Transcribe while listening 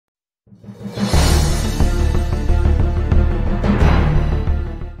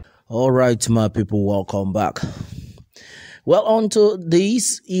All right, my people, welcome back. Well, on to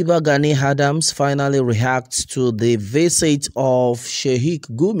this, Gani Adams finally reacts to the visit of Sheik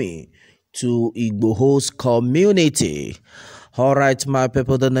Gumi to Igboho's community. All right, my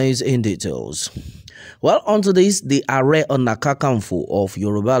people, the news in details. Well, on to this, the Ààrẹ Ọ̀nà Kakanfò of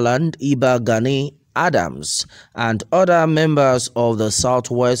Yoruba land, Gani Adams, and other members of the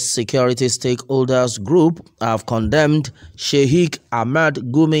Southwest Security Stakeholders Group have condemned Sheik Ahmad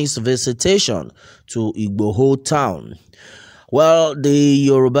Gumi's visitation to Igboho town. Well, the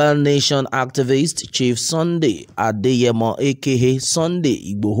Yoruba Nation activist Chief Sunday Adeyemo aka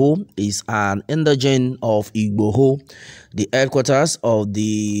Sunday Igboho is an indigene of Igboho, the headquarters of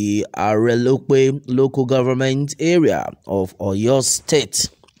the Arelope local government area of Oyo State.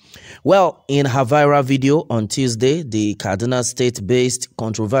 Well, in her viral video on Tuesday, the Kaduna State-based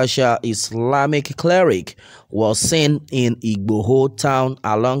controversial Islamic cleric was seen in Igboho town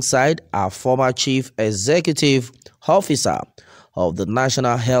alongside a former chief executive officer of the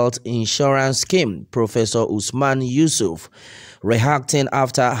National Health Insurance Scheme, Professor Usman Yusuf. Reacting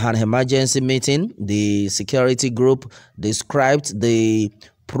after an emergency meeting, the security group described the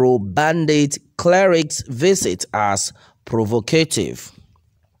pro-bandit cleric's visit as provocative.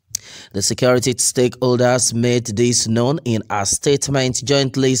 The security stakeholders made this known in a statement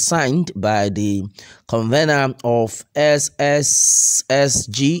jointly signed by the convener of SSSG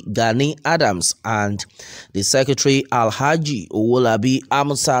Gani Adams and the secretary Alhaji Owolabi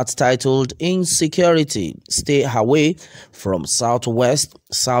Amusat, titled "Insecurity, Stay Away from Southwest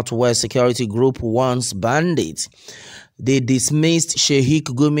Security Group Wants Bandits." They dismissed Sheik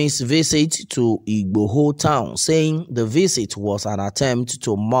Gumi's visit to Igboho town, saying the visit was an attempt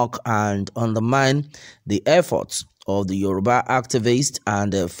to mock and undermine the efforts of the Yoruba activists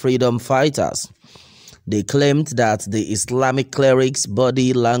and freedom fighters. They claimed that the Islamic cleric's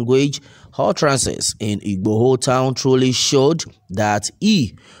body language utterances in Igboho town truly showed that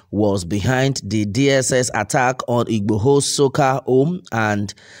he was behind the DSS attack on Igboho's Soka home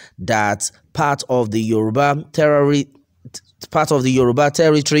and that part of the Yoruba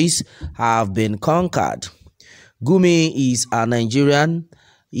territories have been conquered. Gumi is a Nigerian.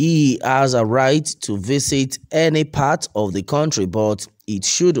 He has a right to visit any part of the country, but it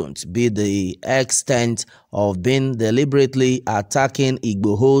shouldn't be the extent of being deliberately attacking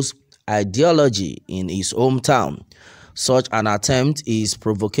Igboho's ideology in his hometown. Such an attempt is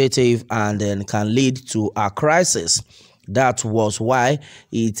provocative and then can lead to a crisis. That was why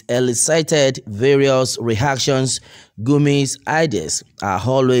it elicited various reactions. Gumi's ideas are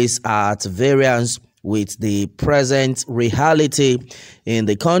always at variance with the present reality in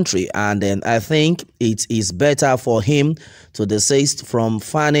the country, and then I think it is better for him to desist from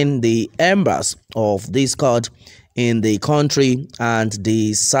fanning the embers of discord in the country and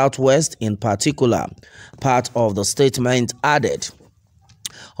the Southwest in particular, part of the statement added.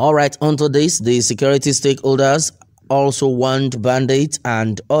 All right, onto this, the security stakeholders also warned bandits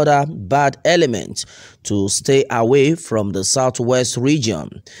and other bad elements to stay away from the Southwest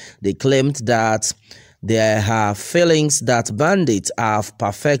region. They claimed that there are feelings that bandits have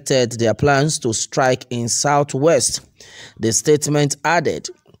perfected their plans to strike in Southwest. The statement added,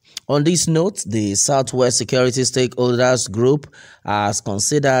 on this note, the Southwest Security Stakeholders Group has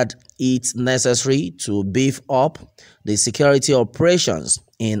considered it necessary to beef up the security operations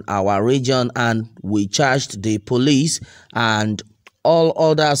in our region, and we charged the police and all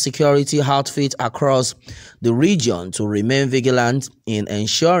other security outfits across the region to remain vigilant in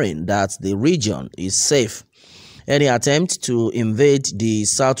ensuring that the region is safe. Any attempt to invade the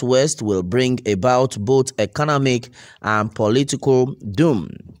Southwest will bring about both economic and political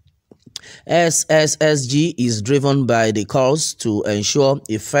doom. SSSG is driven by the cause to ensure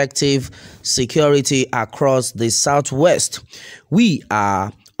effective security across the Southwest. We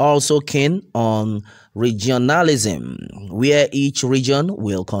are also keen on regionalism, where each region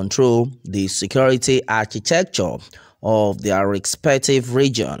will control the security architecture of their respective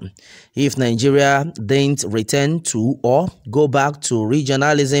region. If Nigeria didn't return to or go back to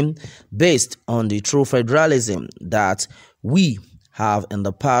regionalism based on the true federalism that we have in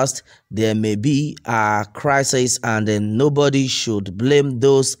the past, there may be a crisis, and then nobody should blame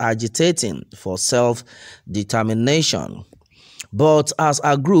those agitating for self-determination. But as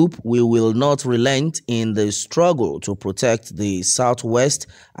a group, we will not relent in the struggle to protect the Southwest,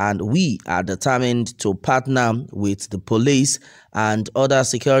 and we are determined to partner with the police and other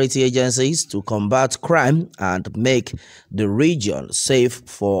security agencies to combat crime and make the region safe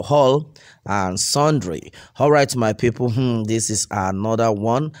for all and sundry. All right, my people, this is another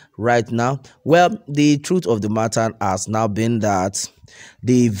one right now. Well, the truth of the matter has now been that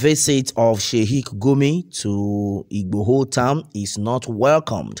The visit of Sheik Gumi to Igboho town is not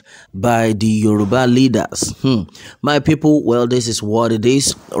welcomed by the Yoruba leaders. My people, well, this is what it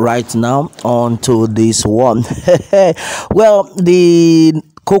is right now. On to this one. Well, the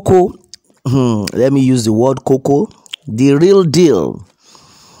cocoa, let me use the word cocoa. The real deal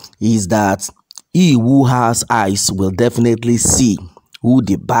is that he who has eyes will definitely see who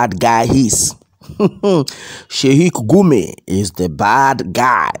the bad guy is. Sheik Gumi is the bad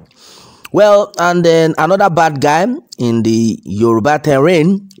guy. Well, and then another bad guy in the Yoruba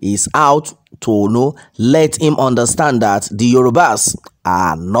terrain is out to let him understand that the Yorubas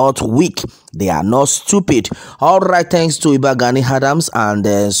are not weak, they are not stupid. All right, thanks to Gani Adams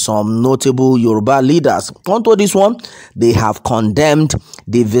and some notable Yoruba leaders. Onto this one, they have condemned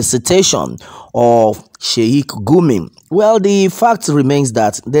the visitation of Sheik Gumi. Well, the fact remains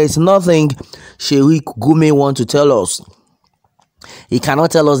that there is nothing Sheik Gumi wants to tell us. He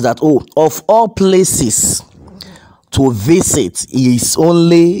cannot tell us that, oh, of all places to visit is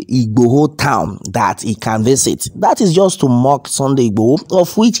only Igboho town that he can visit. That is just to mock Sunday Igboho,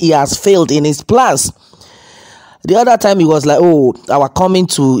 of which he has failed in his plans. The other time he was like, oh, our coming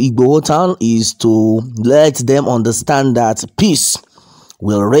to Igboho town is to let them understand that peace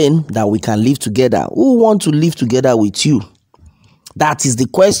will reign, that we can live together. Who want to live together with you? That is the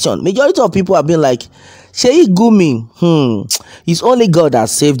question. Majority of people have been like, Sheik Gumi, it's only God that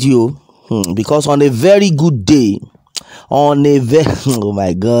saved you. Because on a very good day, oh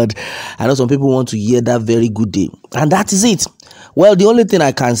my God, I know some people want to hear that very good day, and that is it. Well, the only thing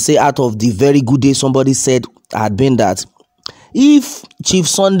I can say out of the very good day somebody said had been that if Chief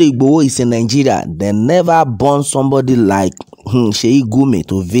Sunday Igboho is in Nigeria, they never born somebody like Sheik Gumi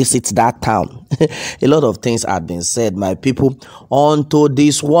to visit that town. A lot of things had been said, my people, onto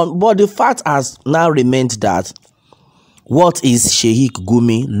this one, but the fact has now remained that what is Sheik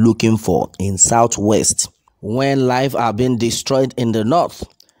Gumi looking for in Southwest when life are being destroyed in the North?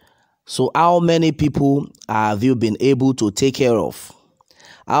 So how many people have you been able to take care of?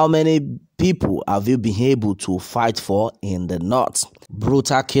 How many people have you been able to fight for in the North?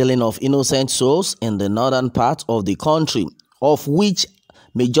 Brutal killing of innocent souls in the northern part of the country, of which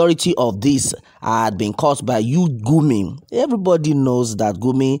majority of this had been caused by you, Gumi. Everybody knows that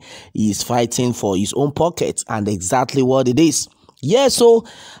Gumi is fighting for his own pocket, and exactly what it is. Yeah, so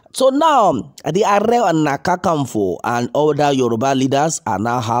now the Are and Nakakamfo and other Yoruba leaders are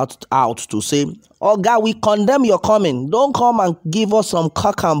now out to say, oh God, we condemn your coming. Don't come and give us some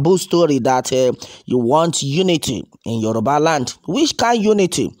cock and bull story that you want unity in Yoruba land. Which kind of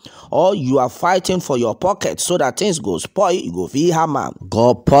unity? Or you are fighting for your pocket so that things go spoil, you go feel hammer.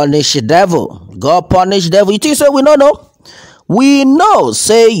 God punish the devil. God punish the devil. You think so? We don't know. We know,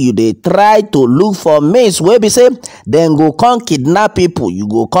 say you dey try to look for means wey be say then go come kidnap people. You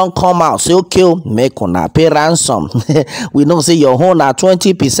go come out say okay, make una pay ransom. We know say your own na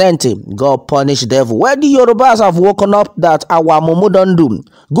 20%. God punish devil. Where the Yorubas have woken up that our mumu don do.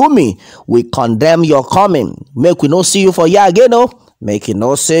 Gumi, we condemn your coming. Make we no see you for here again, no. Make it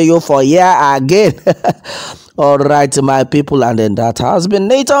no see you for here again. All right, my people, and then that has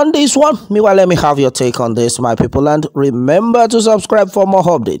been it on this one. Meanwhile, let me have your take on this, my people, and remember to subscribe for more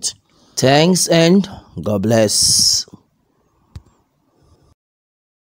updates. Thanks and God bless.